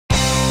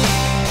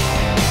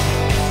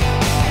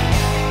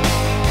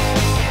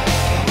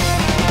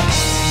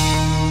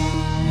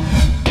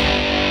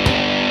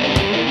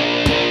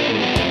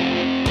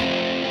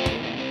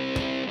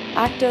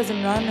actors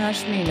Emraan,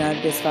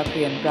 Nargis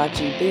and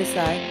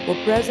Prachi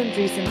were present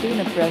recently in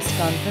a press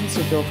conference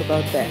to talk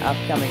about their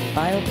upcoming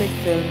biopic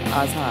film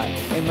Azhar.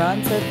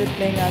 Emraan said that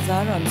playing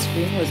Azhar on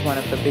screen was one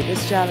of the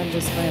biggest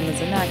challenges for him as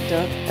an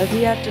actor, as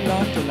he had to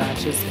learn to match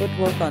his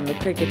footwork on the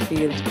cricket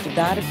field to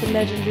that of the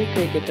legendary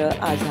cricketer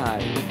Azhar.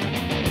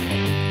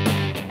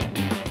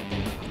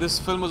 This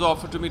film was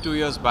offered to me 2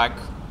 years back,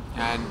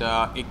 and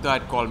Ekta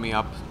had called me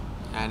up,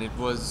 and it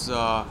was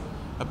a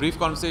brief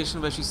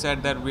conversation where she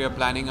said that we are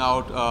planning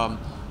out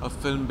a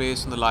film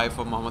based on the life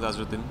of Mohammad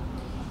Azhar.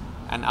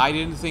 And I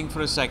didn't think for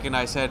a second.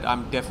 I said,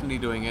 I'm definitely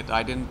doing it.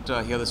 I didn't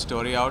hear the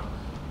story out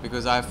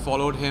because I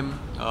followed him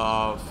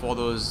for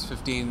those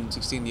 15,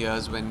 16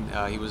 years when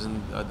he was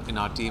in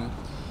our team,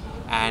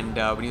 and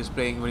when he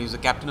was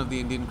the captain of the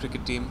Indian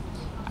cricket team.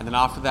 And then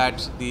after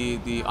that,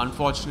 the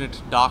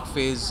unfortunate dark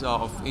phase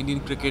of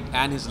Indian cricket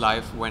and his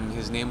life when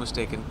his name was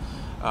taken,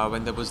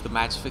 when there was the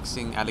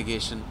match-fixing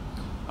allegation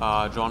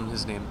drawn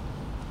his name.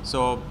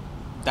 So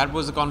that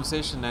was the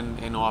conversation,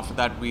 and after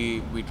that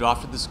we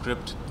drafted the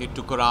script. It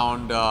took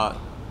around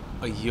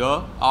a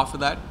year after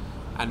that,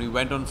 and we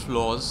went on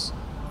floors.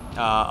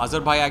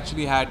 Azhar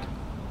actually had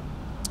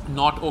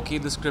not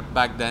okayed the script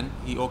back then.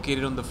 He okayed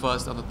it on the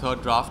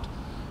third draft,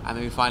 and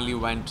then we finally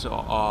went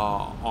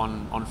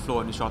on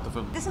floor and we shot the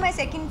film. This is my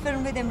second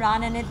film with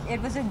Emraan, and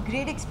it was a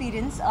great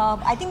experience.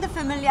 I think the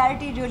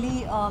familiarity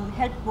really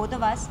helped both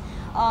of us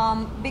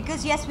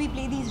because yes, we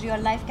play these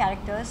real life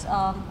characters.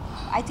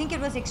 I think it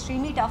was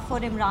extremely tough for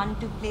Emraan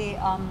to play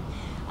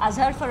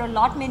Azhar for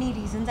many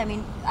reasons. I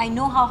mean, I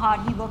know how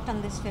hard he worked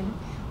on this film,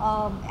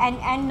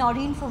 and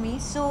Noreen for me.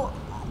 So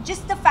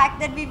just the fact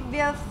that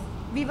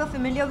we were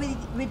familiar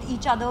with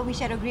each other, we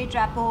shared a great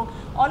rapport,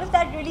 all of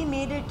that really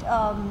made it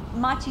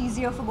much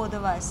easier for both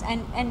of us,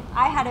 and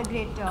I had a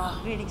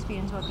great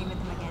experience working with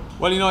him again.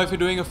 Well, if you're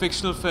doing a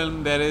fictional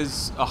film, there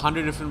is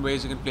 100 different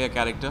ways you can play a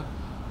character,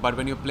 but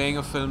when you're playing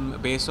a film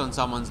based on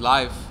someone's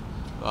life,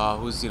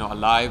 who's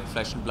alive,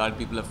 flesh and blood,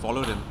 people have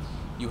followed him,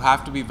 you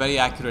have to be very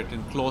accurate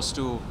and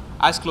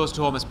as close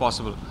to home as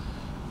possible.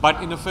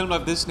 But in a film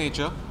of this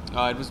nature,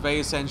 it was very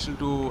essential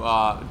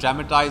to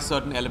dramatize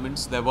certain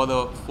elements. There were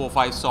the 4 or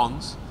 5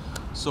 songs.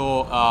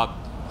 So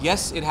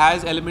yes, it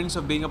has elements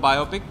of being a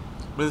biopic,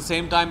 but at the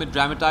same time it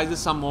dramatizes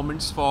some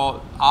moments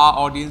for our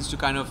audience to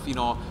kind of,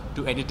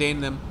 to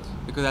entertain them,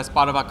 because as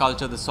part of our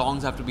culture, the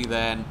songs have to be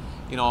there, and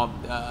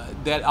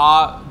there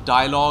are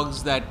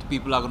dialogues that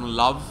people are going to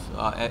love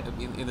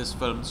in this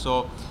film.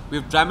 So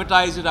we've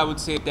dramatized it, I would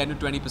say 10 to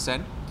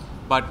 20%,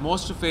 but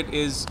most of it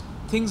is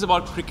things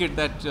about cricket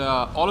that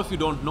all of you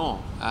don't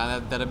know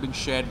that have been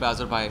shared by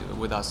Azhar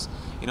with us.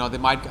 They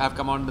might have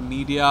come out in the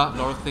media, a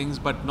lot of things,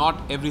 but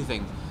not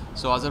everything.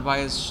 So Azhar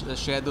has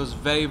shared those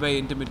very, very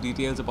intimate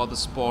details about the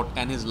sport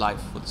and his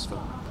life for this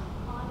film.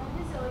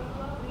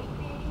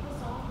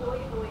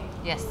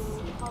 Yes.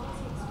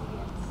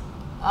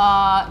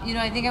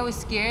 I think I was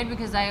scared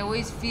because I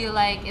always feel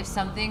like if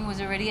something was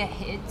already a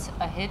hit,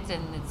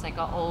 and it's like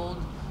an old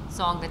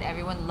song that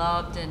everyone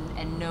loved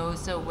and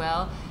knows so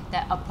well,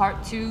 that a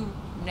part 2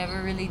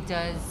 never really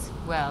does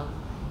well.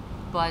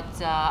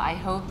 But I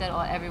hope that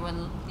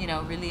everyone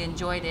really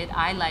enjoyed it.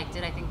 I liked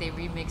it. I think they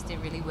remixed it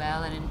really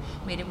well and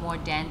made it more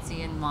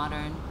dancey and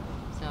modern.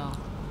 So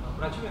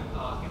Prachi,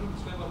 can you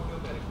describe about your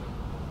character?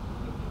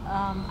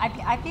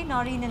 I played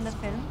Noreen in the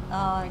film.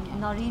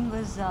 Noreen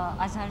was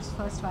Azhar's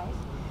first wife.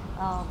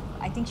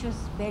 I think she was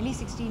barely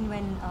 16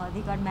 when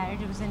they got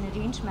married. It was an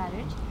arranged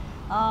marriage.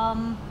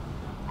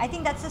 I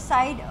think that's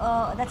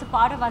a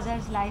part of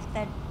Azhar's life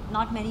that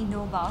not many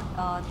know about.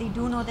 They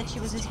do know that she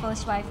was his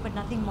first wife, but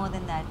nothing more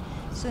than that.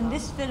 So in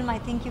this film, I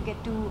think you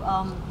get to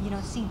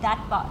see that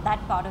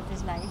part of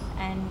his life,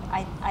 and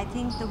I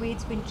think the way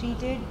it's been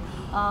treated,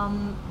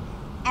 and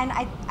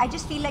I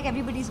just feel like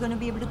everybody's going to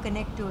be able to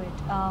connect to it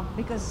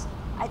because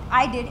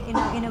I did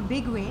in a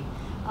big way.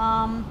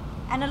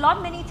 And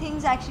many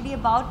things actually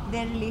about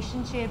their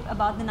relationship,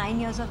 about the 9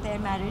 years of their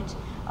marriage,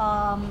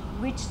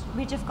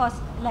 which of course,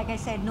 like I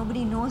said,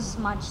 nobody knows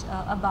much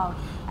about.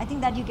 I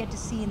think that you get to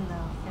see in the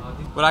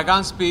film. Well, I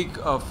can't speak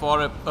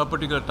for a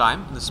particular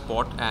time in the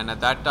sport, and at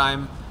that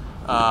time,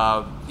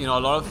 a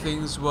lot of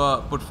things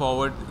were put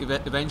forward.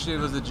 Eventually, it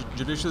was the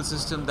judicial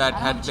system that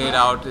had played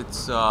out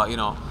its,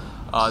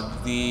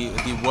 the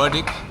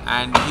verdict,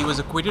 and he was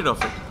acquitted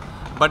of it.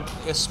 But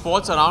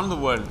sports around the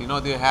world,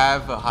 they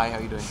have hi, how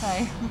are you doing?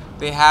 Hi.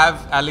 They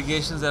have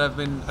allegations that have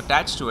been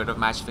attached to it of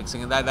match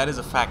fixing, and that is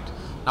a fact.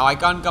 Now, I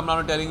can't come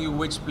down to telling you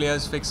which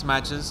players fix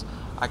matches.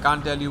 I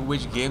can't tell you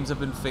which games have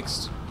been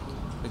fixed,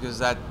 because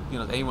that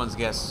anyone's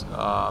guess.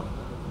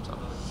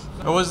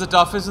 It was the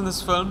toughest in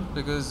this film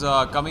because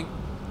coming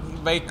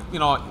very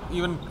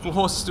even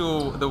close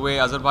to the way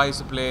Azhar used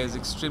to play is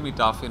extremely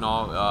tough.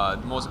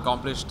 The most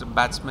accomplished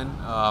batsman.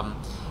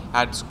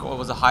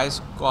 Was the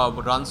highest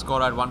run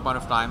scorer at one point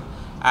of time,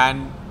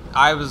 and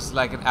I was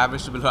like an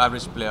average to below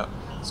average player.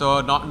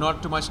 So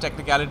not too much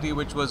technicality,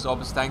 which was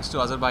obvious thanks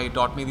to Azhar. He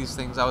taught me these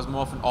things. I was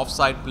more of an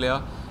offside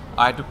player.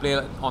 I had to play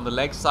on the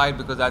leg side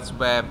because that's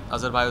where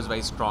Azhar was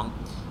very strong.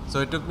 So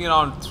it took me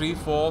around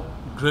 3-4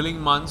 grilling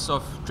months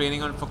of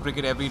training for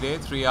cricket every day,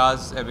 3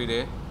 hours every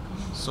day.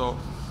 So,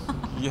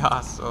 yeah,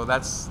 so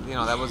that's,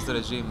 that was the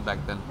regime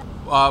back then.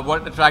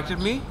 What attracted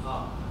me?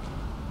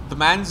 The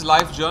man's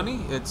life journey.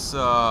 It's,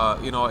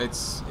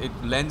 it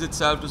lends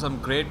itself to some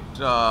great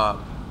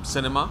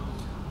cinema.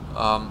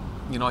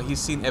 He's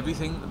seen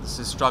everything. This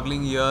is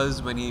struggling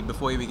years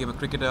before he became a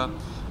cricketer,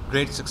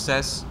 great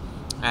success,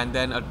 and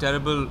then a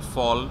terrible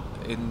fall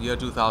in year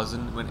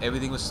 2000 when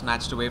everything was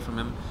snatched away from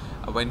him.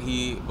 When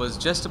he was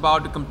just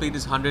about to complete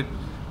his 100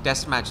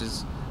 test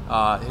matches,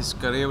 his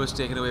career was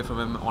taken away from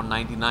him on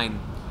 99.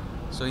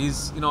 So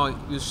he's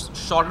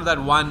short of that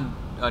one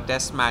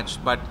test match,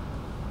 but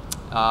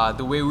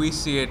the way we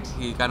see it,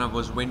 he kind of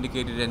was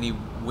vindicated and he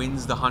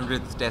wins the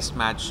 100th test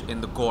match in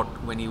the court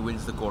when he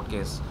wins the court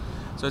case.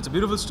 So it's a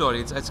beautiful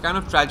story. It's kind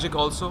of tragic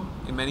also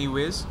in many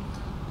ways,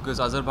 because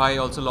Azhar bhai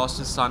also lost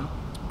his son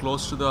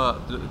close to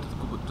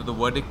the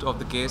verdict of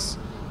the case.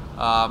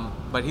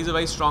 But he's a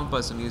very strong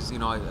person. He's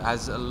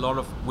has a lot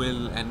of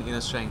will and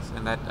inner strength,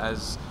 and that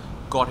has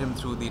got him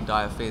through the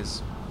entire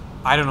phase.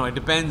 I don't know. It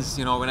depends.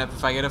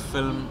 If I get a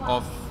film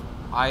of,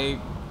 I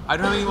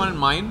don't have anyone in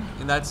mind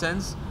in that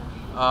sense.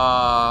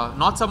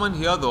 Not someone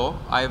here though.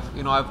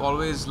 I've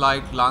always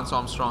liked Lance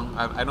Armstrong.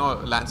 I know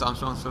Lance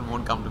Armstrong's film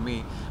won't come to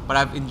me, but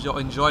I've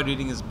enjoyed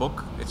reading his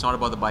book. It's not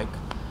about the bike.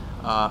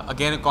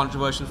 Again, a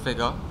controversial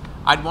figure.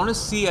 I'd want to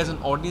see, as an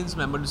audience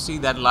member, to see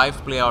that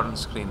life play out on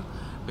screen,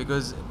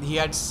 because he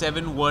had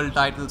 7 world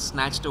titles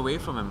snatched away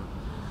from him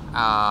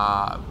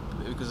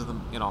because of the,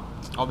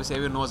 obviously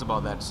everyone knows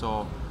about that.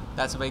 So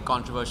that's a very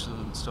controversial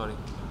story.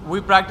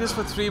 We practiced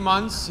for 3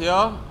 months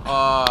here.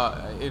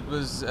 It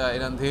was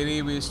in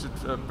Andheri. We used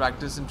to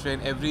practice and train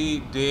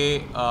every day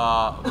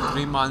for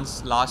 3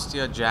 months. Last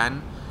year,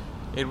 Jan.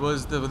 It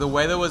was the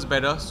weather was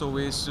better, so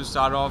we used to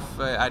start off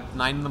at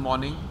 9 in the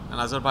morning, and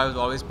Azhar bhai was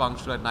always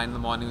punctual at 9 in the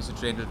morning. We used to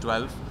train till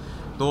 12.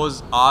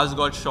 Those hours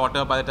got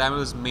shorter. By the time it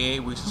was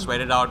May, we used to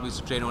sweat it out. We used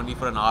to train only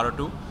for an hour or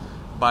two,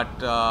 but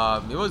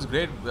it was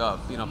great,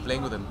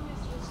 playing with him.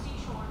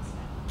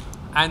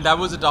 And that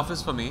was the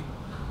toughest for me,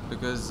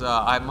 because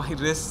my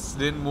wrists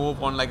didn't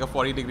move on like a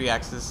 40-degree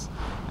axis,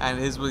 and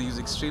he was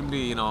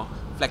extremely,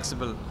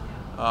 flexible.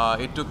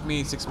 It took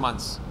me 6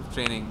 months of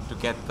training to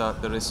get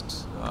the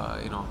wrist,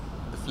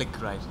 the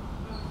flick right.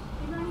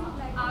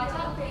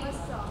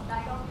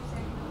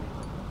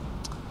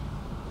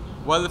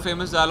 Well, the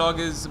famous dialogue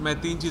is, मैं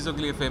 3 चीज़ों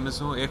के लिए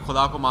famous हूँ. एक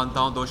खुदा को मानता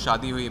हूँ, 2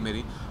 शादी हुई है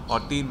मेरी, और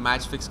 3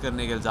 मैच फिक्स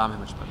करने के इल्ज़ाम है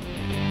मुझ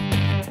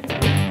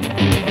पर.